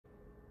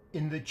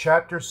In the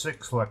Chapter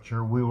 6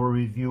 lecture, we will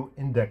review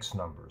index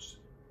numbers.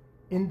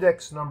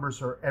 Index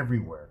numbers are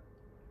everywhere.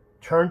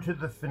 Turn to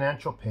the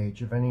financial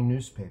page of any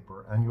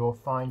newspaper and you'll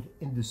find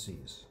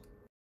indices.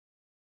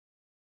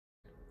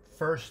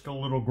 First, a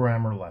little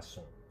grammar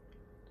lesson.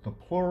 The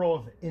plural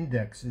of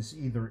index is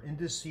either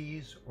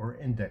indices or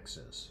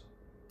indexes.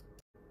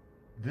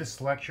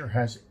 This lecture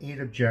has 8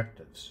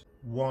 objectives.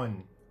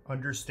 1.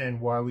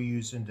 Understand why we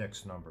use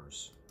index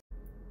numbers.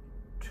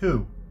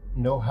 2.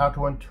 Know how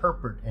to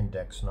interpret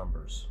index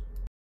numbers.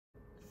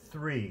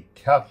 3.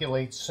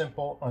 Calculate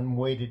simple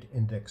unweighted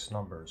index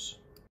numbers.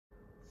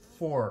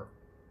 4.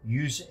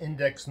 Use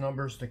index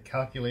numbers to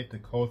calculate the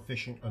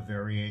coefficient of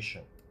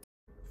variation.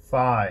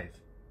 5.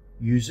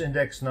 Use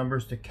index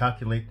numbers to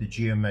calculate the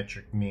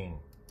geometric mean.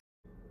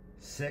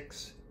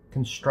 6.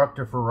 Construct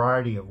a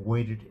variety of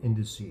weighted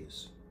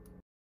indices.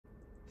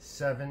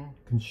 7.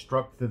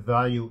 Construct the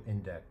value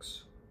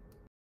index.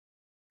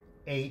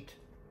 8.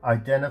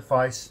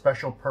 Identify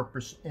special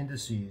purpose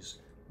indices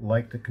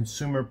like the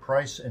Consumer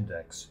Price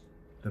Index,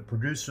 the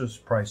Producer's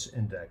Price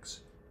Index,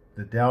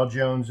 the Dow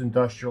Jones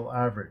Industrial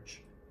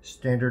Average,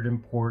 Standard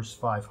 & Poor's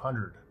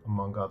 500,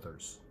 among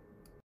others.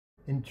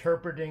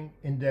 Interpreting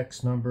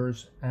index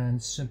numbers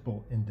and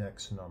simple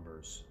index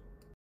numbers.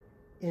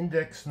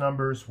 Index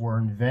numbers were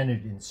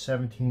invented in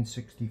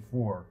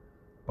 1764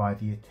 by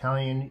the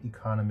Italian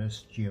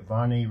economist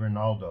Giovanni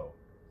Rinaldo,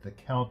 the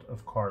Count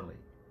of Carli.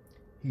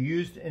 He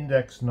used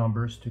index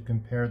numbers to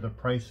compare the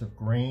price of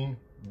grain,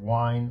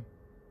 wine,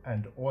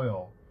 and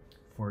oil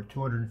for a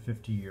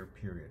 250-year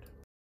period.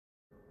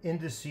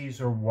 Indices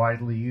are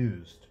widely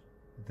used.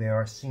 They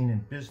are seen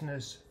in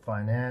business,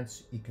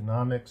 finance,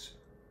 economics,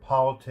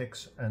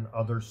 politics, and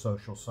other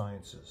social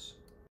sciences.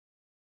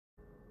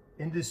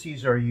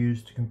 Indices are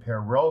used to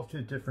compare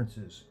relative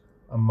differences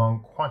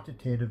among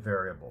quantitative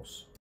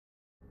variables.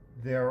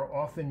 They are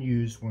often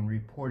used when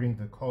reporting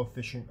the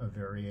coefficient of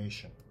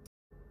variation.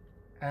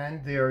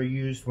 And they are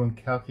used when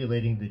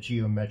calculating the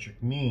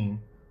geometric mean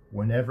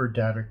whenever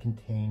data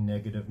contain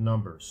negative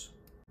numbers.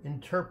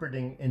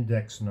 Interpreting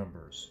index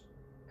numbers.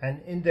 An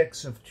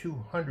index of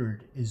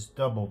 200 is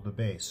double the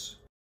base.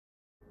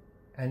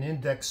 An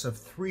index of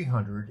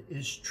 300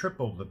 is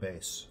triple the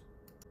base.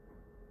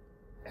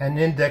 An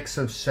index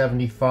of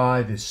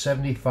 75 is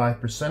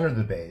 75% of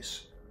the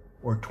base,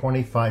 or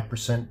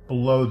 25%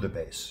 below the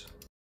base.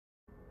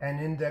 An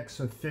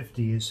index of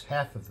 50 is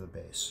half of the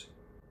base.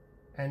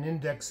 An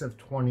index of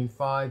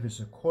 25 is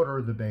a quarter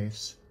of the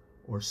base,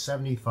 or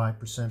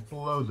 75%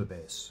 below the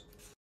base.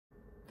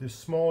 The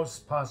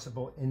smallest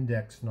possible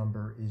index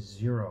number is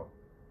 0.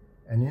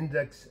 An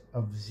index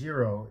of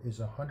 0 is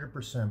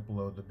 100%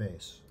 below the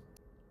base.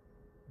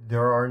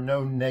 There are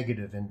no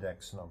negative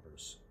index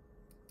numbers.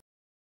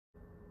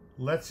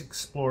 Let's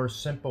explore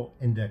simple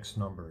index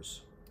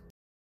numbers.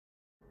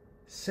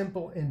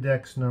 Simple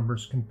index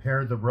numbers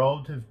compare the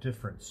relative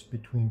difference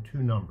between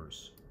two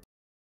numbers.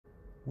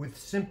 With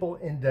simple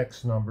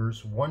index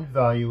numbers, one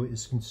value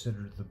is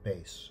considered the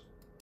base.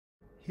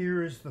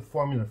 Here is the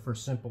formula for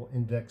simple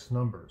index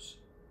numbers.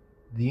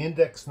 The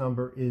index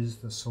number is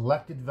the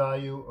selected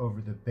value over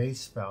the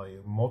base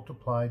value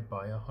multiplied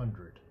by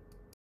 100.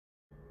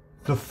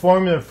 The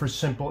formula for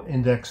simple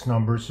index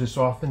numbers is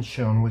often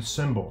shown with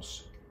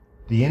symbols.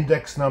 The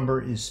index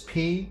number is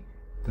P,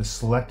 the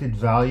selected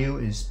value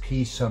is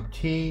P sub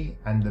t,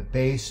 and the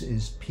base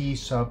is P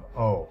sub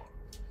o.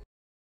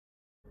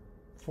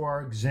 For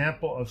our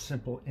example of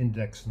simple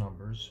index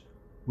numbers,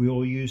 we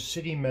will use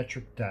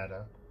citymetric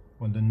data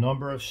on the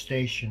number of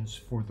stations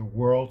for the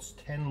world's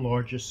 10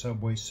 largest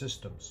subway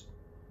systems.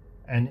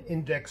 An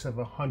index of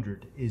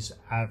 100 is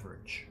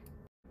average.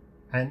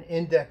 An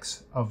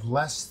index of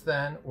less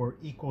than or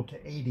equal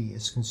to 80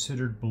 is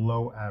considered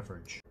below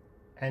average.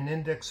 An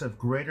index of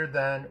greater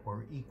than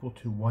or equal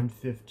to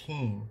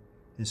 115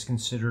 is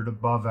considered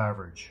above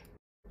average.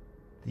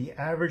 The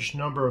average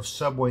number of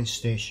subway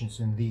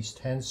stations in these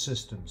 10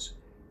 systems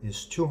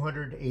is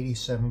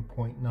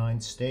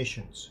 287.9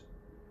 stations.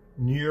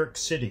 New York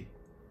City,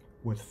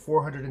 with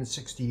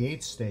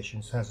 468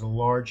 stations, has a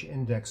large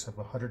index of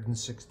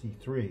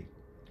 163,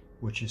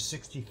 which is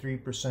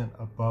 63%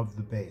 above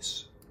the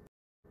base.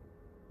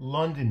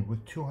 London,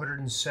 with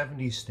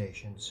 270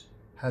 stations,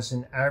 has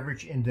an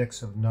average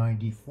index of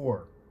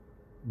 94,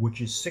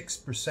 which is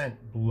 6%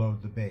 below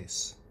the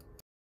base.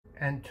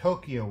 And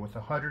Tokyo, with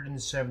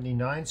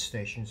 179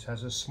 stations,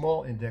 has a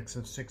small index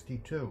of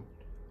 62,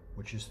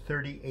 which is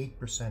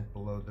 38%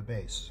 below the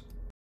base.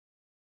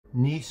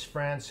 Nice,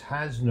 France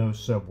has no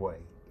subway.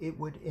 It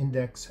would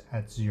index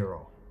at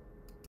 0.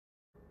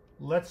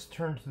 Let's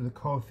turn to the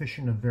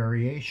coefficient of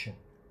variation,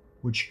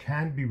 which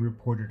can be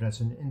reported as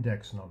an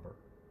index number.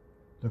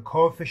 The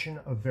coefficient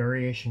of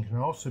variation can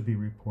also be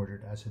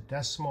reported as a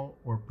decimal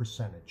or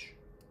percentage.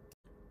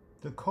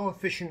 The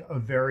coefficient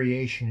of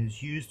variation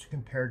is used to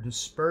compare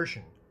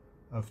dispersion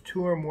of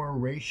two or more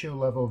ratio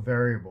level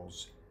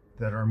variables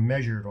that are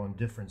measured on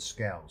different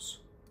scales.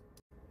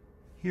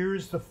 Here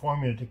is the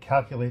formula to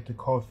calculate the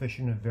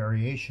coefficient of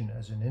variation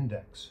as an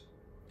index.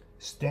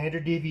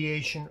 Standard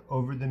deviation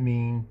over the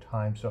mean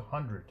times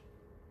 100.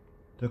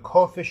 The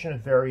coefficient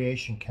of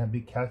variation can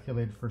be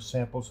calculated for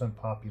samples and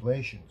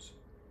populations.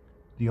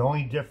 The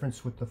only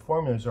difference with the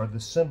formulas are the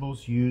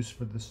symbols used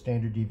for the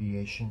standard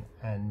deviation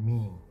and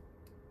mean.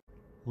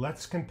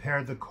 Let's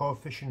compare the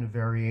coefficient of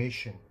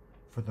variation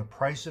for the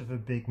price of a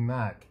Big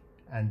Mac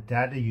and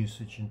data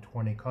usage in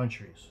 20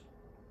 countries.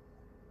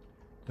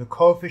 The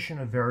coefficient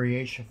of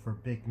variation for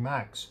Big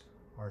Macs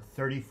are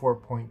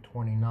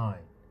 34.29.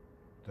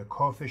 The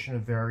coefficient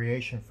of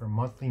variation for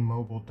monthly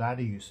mobile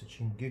data usage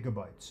in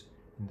gigabytes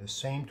in the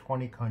same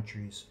 20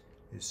 countries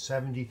is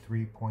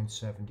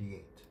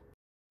 73.78.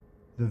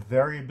 The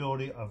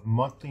variability of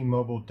monthly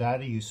mobile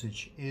data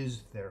usage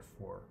is,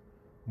 therefore,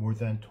 more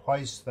than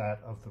twice that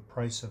of the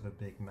price of a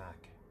Big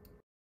Mac.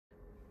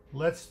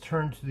 Let's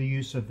turn to the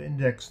use of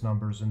index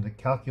numbers in the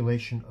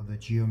calculation of the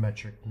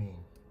geometric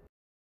mean.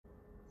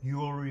 You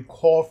will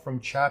recall from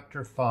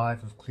Chapter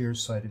 5 of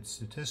Clear-Sighted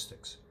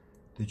Statistics,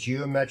 the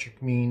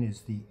geometric mean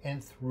is the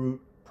nth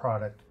root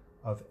product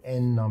of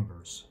n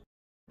numbers.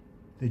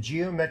 The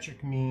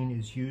geometric mean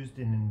is used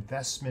in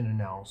investment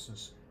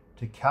analysis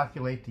to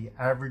calculate the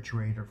average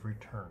rate of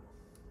return.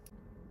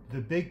 The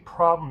big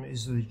problem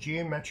is that the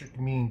geometric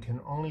mean can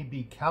only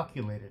be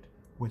calculated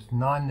with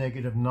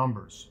non-negative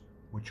numbers,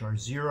 which are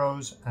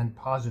zeros and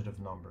positive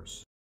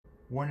numbers.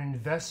 When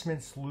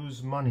investments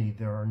lose money,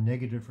 there are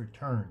negative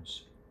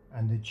returns,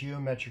 and the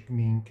geometric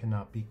mean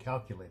cannot be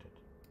calculated.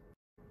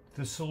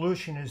 The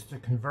solution is to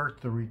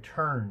convert the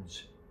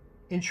returns,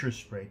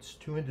 interest rates,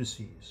 to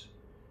indices.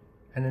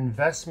 An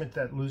investment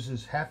that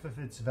loses half of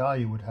its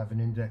value would have an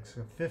index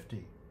of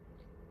 50.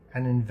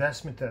 An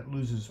investment that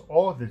loses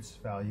all of its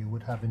value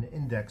would have an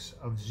index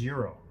of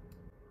 0.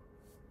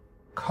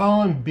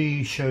 Column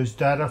B shows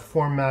data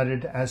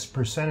formatted as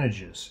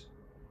percentages.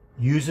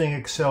 Using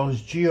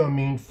Excel's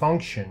geomean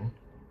function,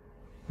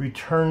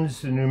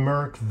 returns the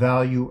numeric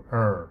value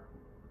error.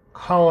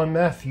 Column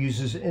F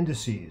uses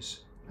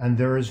indices, and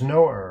there is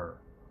no error.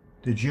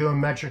 The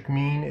geometric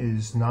mean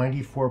is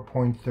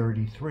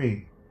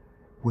 94.33,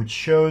 which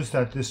shows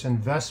that this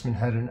investment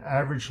had an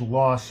average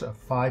loss of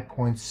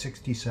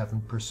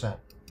 5.67%.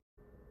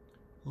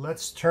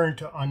 Let's turn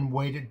to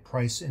unweighted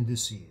price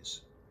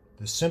indices,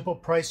 the simple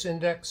price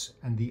index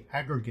and the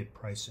aggregate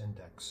price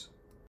index.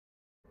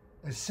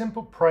 A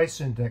simple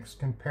price index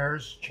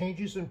compares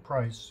changes in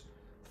price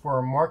for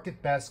a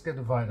market basket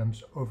of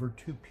items over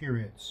 2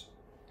 periods.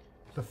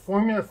 The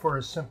formula for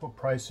a simple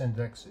price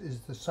index is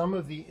the sum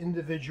of the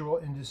individual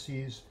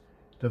indices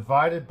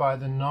divided by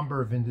the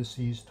number of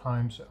indices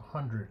times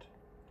 100.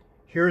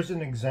 Here is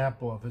an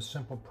example of a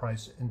simple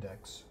price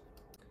index.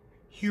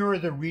 Here are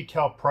the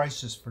retail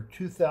prices for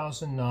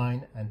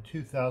 2009 and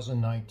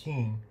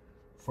 2019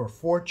 for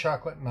 4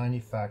 chocolate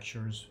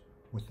manufacturers,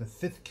 with the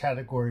 5th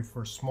category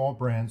for small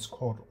brands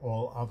called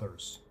All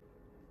Others.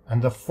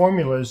 And the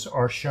formulas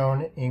are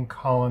shown in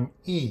column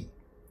E.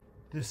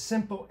 The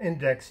simple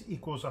index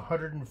equals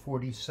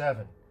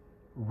 147,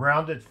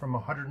 rounded from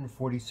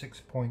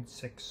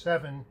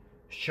 146.67,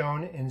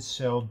 shown in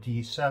cell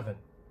D7.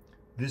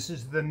 This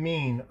is the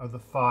mean of the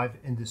 5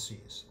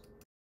 indices.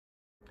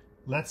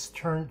 Let's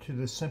turn to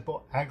the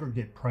simple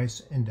aggregate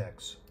price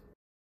index.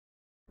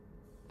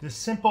 The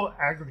simple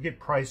aggregate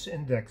price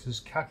index is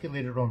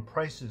calculated on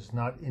prices,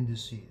 not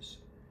indices.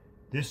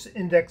 This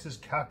index is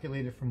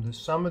calculated from the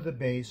sum of the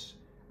base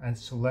and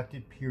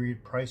selected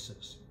period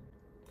prices.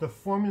 The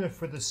formula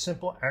for the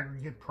simple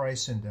aggregate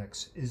price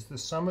index is the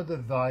sum of the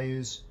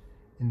values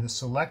in the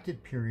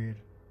selected period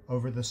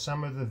over the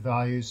sum of the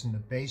values in the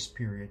base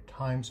period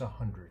times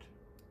 100.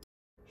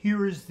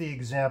 Here is the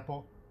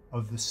example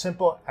of the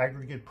simple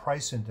aggregate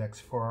price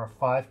index for our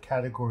 5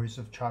 categories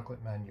of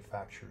chocolate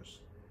manufacturers.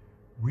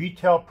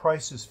 Retail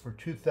prices for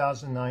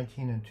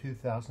 2019 and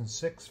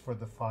 2006 for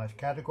the 5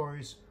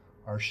 categories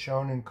are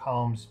shown in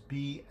columns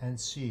B and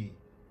C.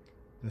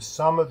 The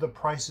sum of the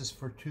prices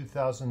for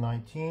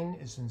 2019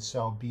 is in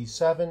cell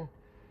B7.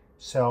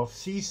 Cell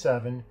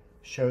C7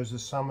 shows the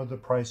sum of the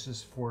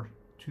prices for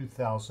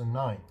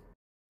 2009.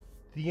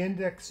 The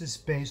index is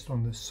based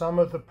on the sum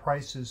of the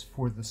prices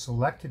for the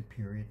selected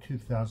period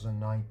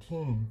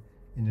 2019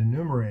 in the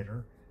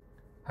numerator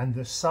and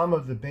the sum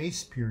of the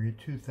base period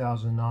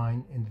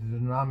 2009 in the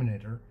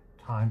denominator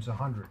times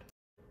 100.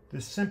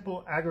 The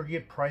simple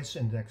aggregate price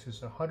index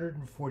is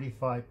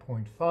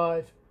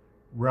 145.5,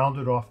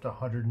 rounded off to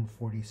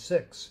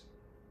 146,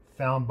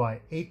 found by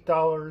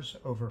 $8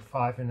 over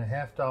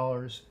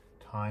 $5.50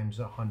 times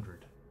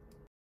 100.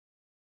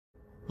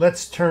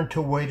 Let's turn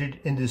to weighted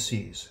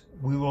indices.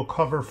 We will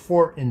cover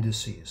 4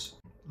 indices: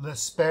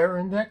 L'Espère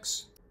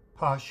Index,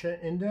 Pasha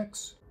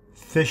Index,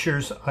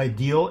 Fisher's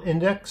Ideal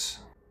Index,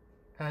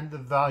 and the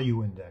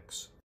Value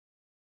Index.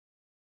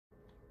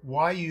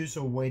 Why use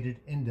a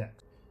weighted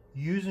index?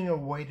 Using a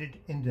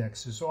weighted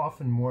index is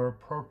often more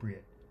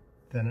appropriate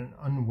than an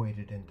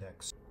unweighted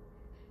index.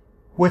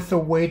 With a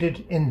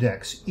weighted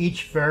index,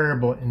 each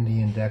variable in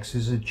the index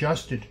is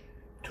adjusted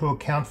to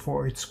account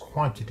for its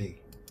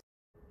quantity.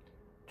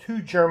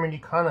 2 German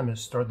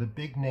economists are the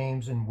big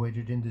names in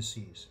weighted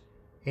indices: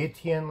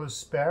 Etienne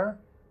Lespère,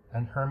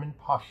 and Herman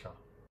Pasha.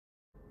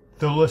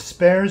 The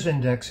Lespère's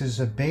index is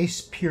a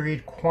base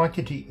period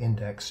quantity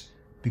index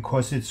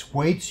because its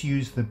weights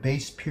use the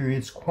base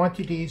period's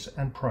quantities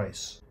and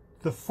price.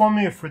 The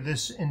formula for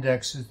this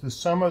index is the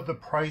sum of the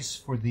price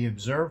for the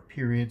observed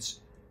periods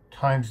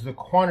times the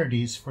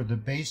quantities for the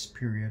base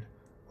period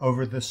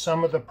over the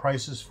sum of the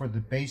prices for the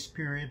base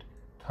period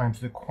times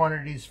the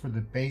quantities for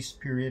the base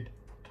period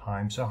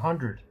times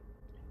 100.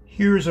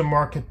 Here is a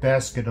market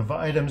basket of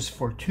items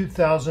for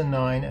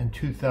 2009 and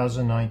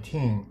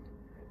 2019.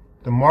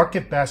 The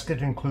market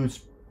basket includes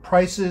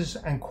prices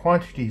and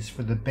quantities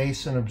for the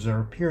base and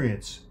observed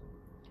periods.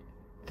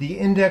 The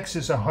index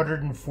is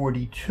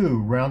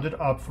 142, rounded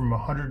up from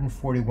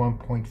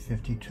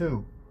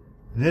 141.52.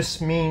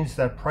 This means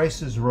that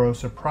prices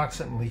rose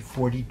approximately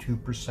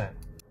 42%.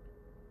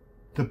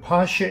 The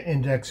Pasha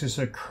index is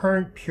a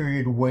current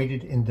period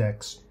weighted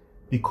index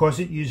because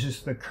it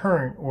uses the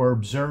current or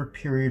observed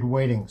period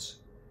weightings.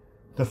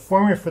 The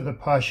formula for the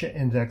Pasha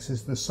index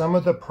is the sum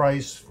of the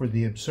price for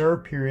the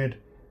observed period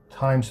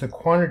times the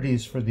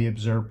quantities for the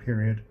observed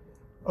period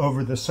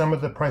over the sum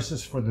of the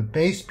prices for the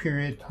base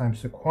period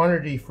times the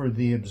quantity for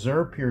the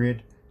observed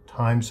period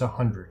times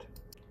 100.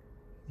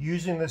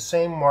 Using the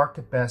same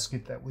market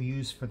basket that we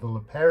use for the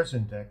Lespère's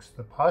index,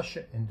 the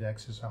Pasha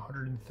index is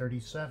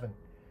 137,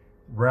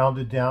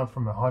 rounded down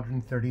from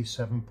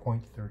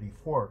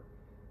 137.34.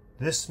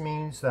 This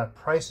means that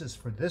prices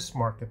for this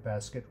market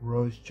basket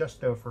rose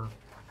just over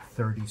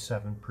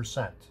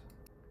 37%.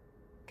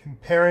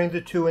 Comparing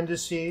the two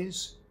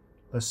indices,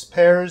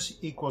 Lespère's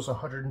equals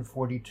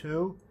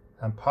 142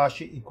 and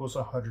Pasha equals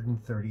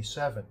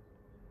 137.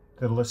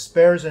 The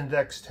Lespère's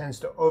index tends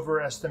to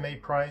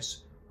overestimate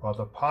price, while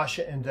the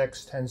Pasha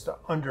index tends to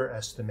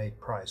underestimate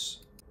price.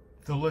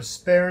 The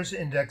Lespère's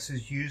index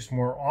is used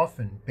more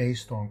often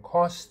based on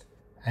cost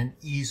and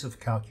ease of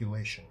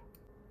calculation.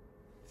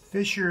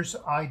 Fisher's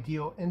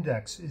ideal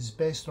index is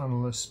based on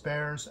the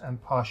Lespère's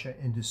and Pasha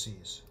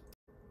indices.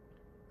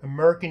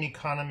 American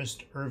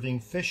economist Irving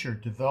Fisher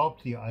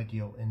developed the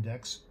ideal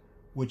index,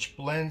 which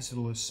blends the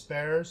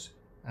Lespère's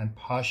and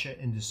Pasha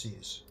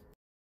indices.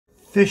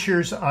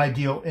 Fisher's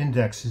ideal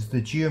index is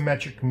the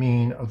geometric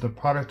mean of the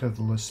product of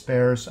the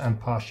Lespère's and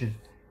Pasha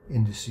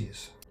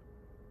indices.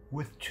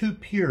 With two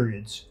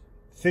periods,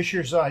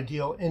 Fisher's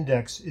ideal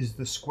index is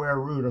the square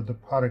root of the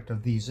product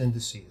of these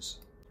indices.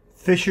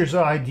 Fisher's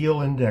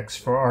ideal index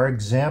for our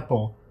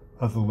example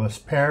of the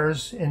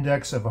Lespère's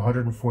index of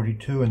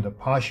 142 and the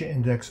Pasha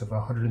index of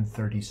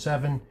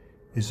 137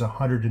 is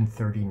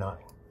 139.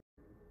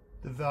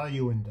 The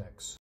value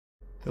index.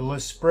 The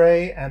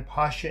Lespère and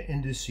Pasha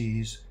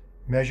indices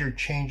measure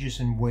changes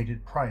in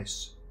weighted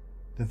price.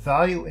 The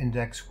value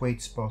index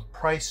weights both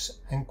price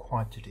and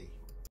quantity.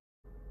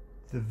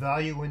 The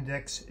value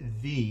index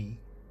V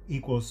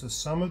equals the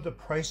sum of the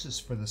prices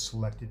for the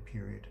selected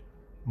period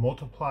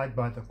multiplied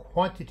by the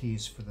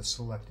quantities for the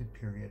selected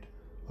period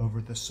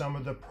over the sum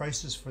of the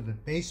prices for the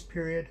base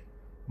period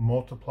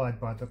multiplied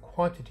by the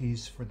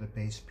quantities for the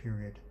base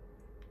period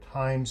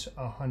times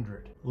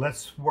 100.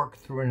 Let's work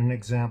through an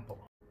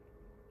example.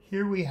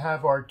 Here we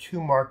have our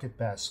two market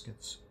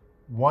baskets,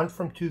 one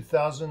from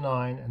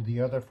 2009 and the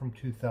other from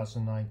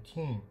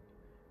 2019.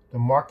 The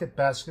market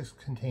baskets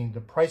contain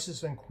the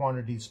prices and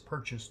quantities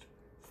purchased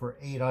for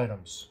 8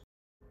 items.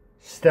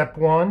 Step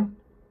 1.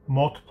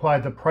 Multiply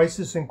the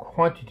prices and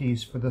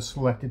quantities for the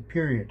selected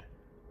period,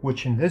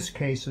 which in this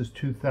case is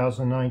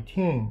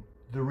 2019.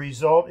 The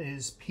result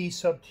is P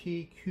sub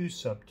t, Q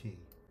sub t.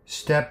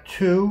 Step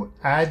 2.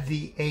 Add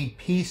the 8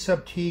 P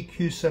sub t,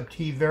 Q sub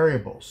t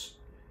variables.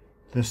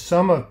 The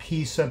sum of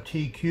P sub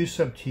t, Q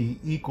sub t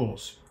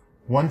equals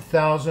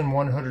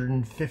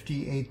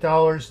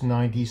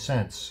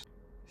 $1,158.90.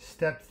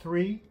 Step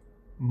 3.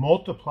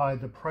 Multiply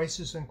the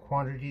prices and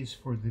quantities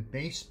for the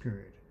base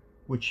period,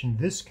 which in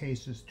this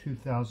case is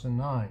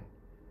 2009.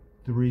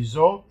 The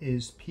result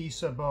is P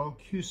sub O,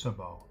 Q sub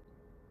O.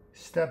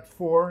 Step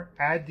 4.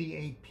 Add the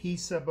 8 P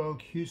sub O,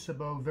 Q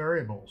sub O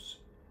variables.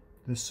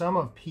 The sum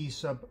of P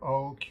sub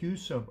O, Q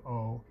sub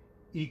O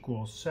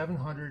equals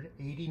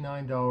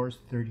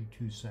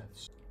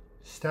 $789.32.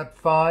 Step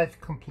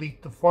 5.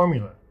 Complete the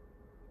formula.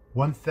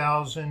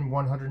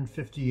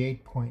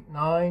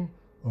 1,158.9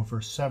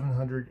 over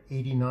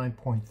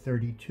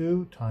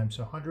 789.32 times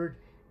 100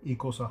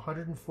 equals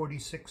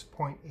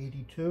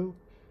 146.82.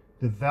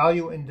 The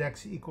value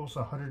index equals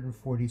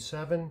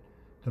 147.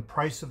 The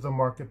price of the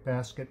market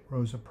basket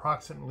rose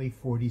approximately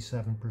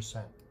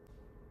 47%.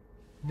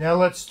 Now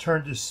let's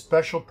turn to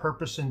special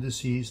purpose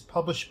indices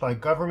published by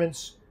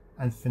governments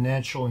and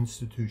financial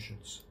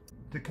institutions.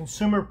 The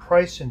Consumer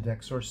Price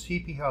Index, or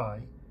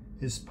CPI,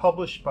 is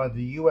published by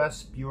the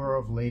U.S.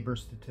 Bureau of Labor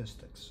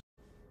Statistics.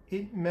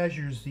 It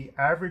measures the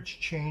average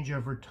change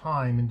over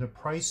time in the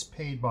price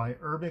paid by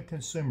urban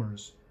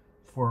consumers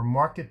for a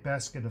market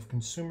basket of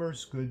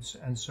consumers, goods,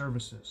 and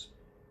services.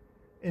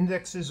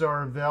 Indexes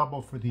are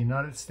available for the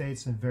United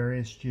States and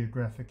various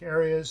geographic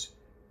areas.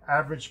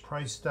 Average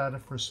price data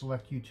for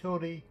select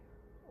utility,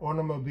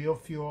 automobile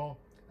fuel,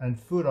 and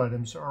food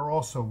items are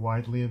also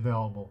widely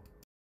available.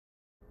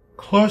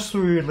 Closely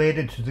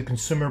related to the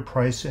Consumer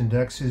Price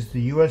Index is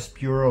the U.S.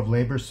 Bureau of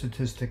Labor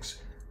Statistics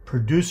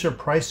Producer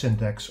Price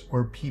Index,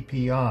 or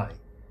PPI.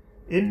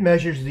 It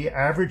measures the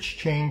average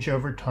change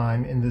over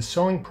time in the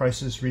selling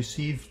prices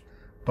received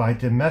by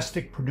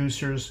domestic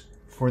producers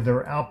for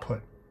their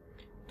output.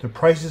 The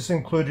prices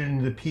included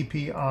in the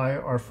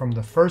PPI are from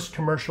the first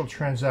commercial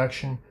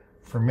transaction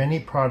for many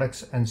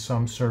products and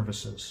some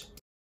services.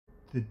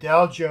 The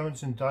Dow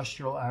Jones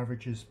Industrial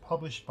Average is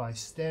published by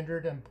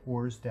Standard &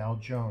 Poor's Dow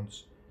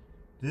Jones.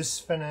 This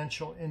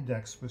financial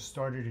index was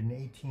started in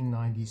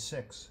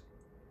 1896.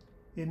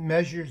 It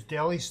measures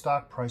daily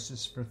stock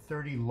prices for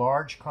 30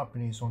 large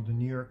companies on the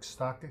New York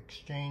Stock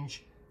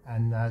Exchange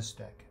and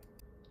NASDAQ.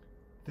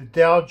 The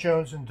Dow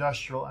Jones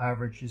Industrial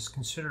Average is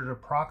considered a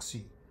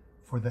proxy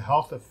for the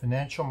health of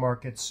financial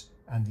markets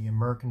and the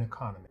American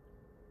economy.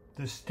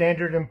 The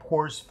Standard &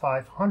 Poor's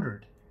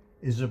 500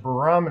 is a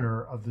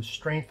barometer of the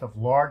strength of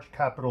large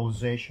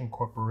capitalization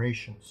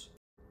corporations.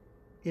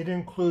 It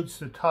includes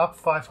the top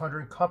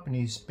 500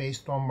 companies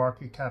based on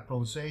market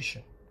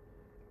capitalization.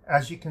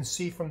 As you can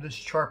see from this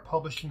chart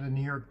published in the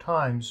New York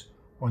Times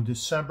on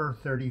December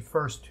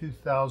 31,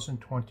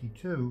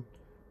 2022,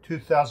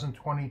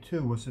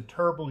 2022 was a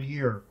terrible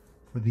year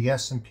for the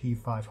S&P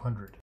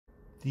 500.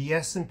 The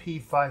S&P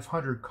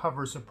 500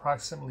 covers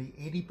approximately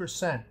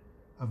 80%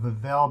 of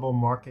available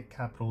market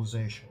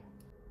capitalization.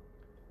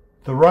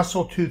 The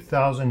Russell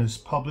 2000 is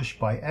published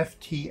by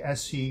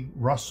FTSE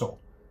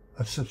Russell,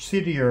 a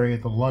subsidiary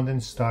of the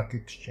London Stock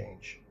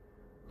Exchange.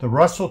 The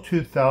Russell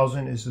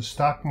 2000 is a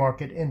stock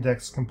market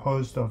index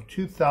composed of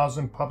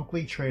 2,000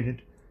 publicly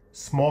traded,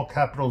 small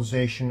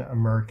capitalization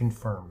American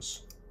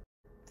firms.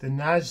 The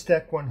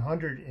NASDAQ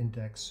 100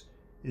 index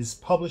is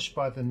published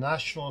by the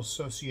National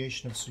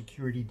Association of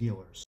Security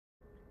Dealers.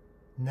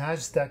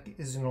 NASDAQ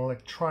is an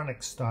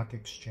electronic stock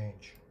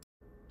exchange.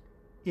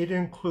 It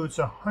includes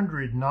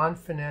 100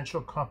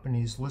 non-financial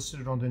companies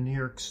listed on the New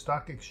York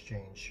Stock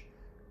Exchange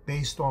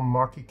based on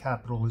market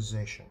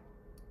capitalization.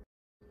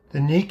 The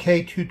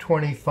Nikkei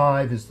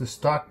 225 is the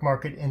stock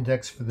market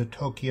index for the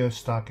Tokyo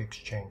Stock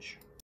Exchange.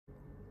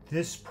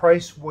 This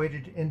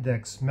price-weighted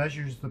index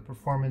measures the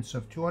performance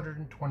of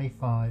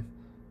 225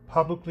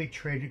 publicly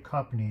traded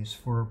companies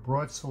for a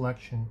broad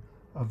selection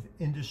of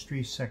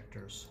industry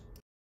sectors.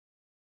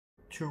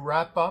 To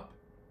wrap up,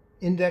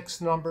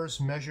 index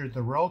numbers measure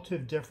the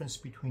relative difference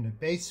between a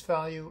base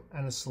value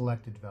and a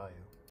selected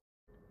value.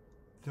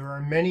 There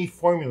are many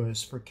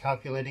formulas for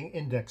calculating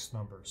index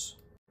numbers.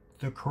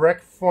 The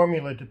correct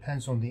formula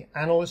depends on the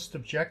analyst's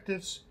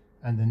objectives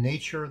and the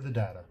nature of the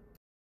data.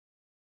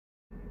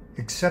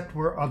 Except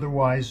where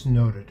otherwise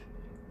noted,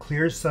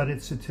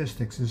 Clear-Sighted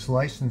Statistics is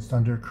licensed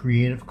under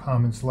Creative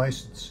Commons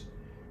license.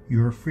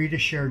 You are free to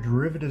share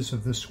derivatives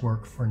of this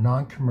work for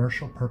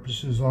non-commercial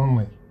purposes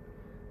only.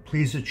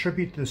 Please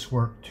attribute this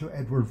work to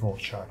Edward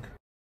Volchok.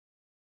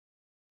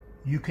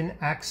 You can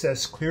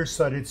access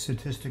Clear-Sighted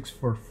Statistics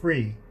for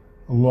free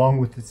along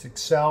with its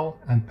Excel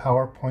and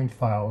PowerPoint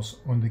files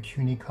on the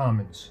CUNY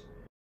Commons.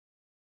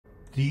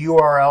 The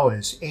URL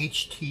is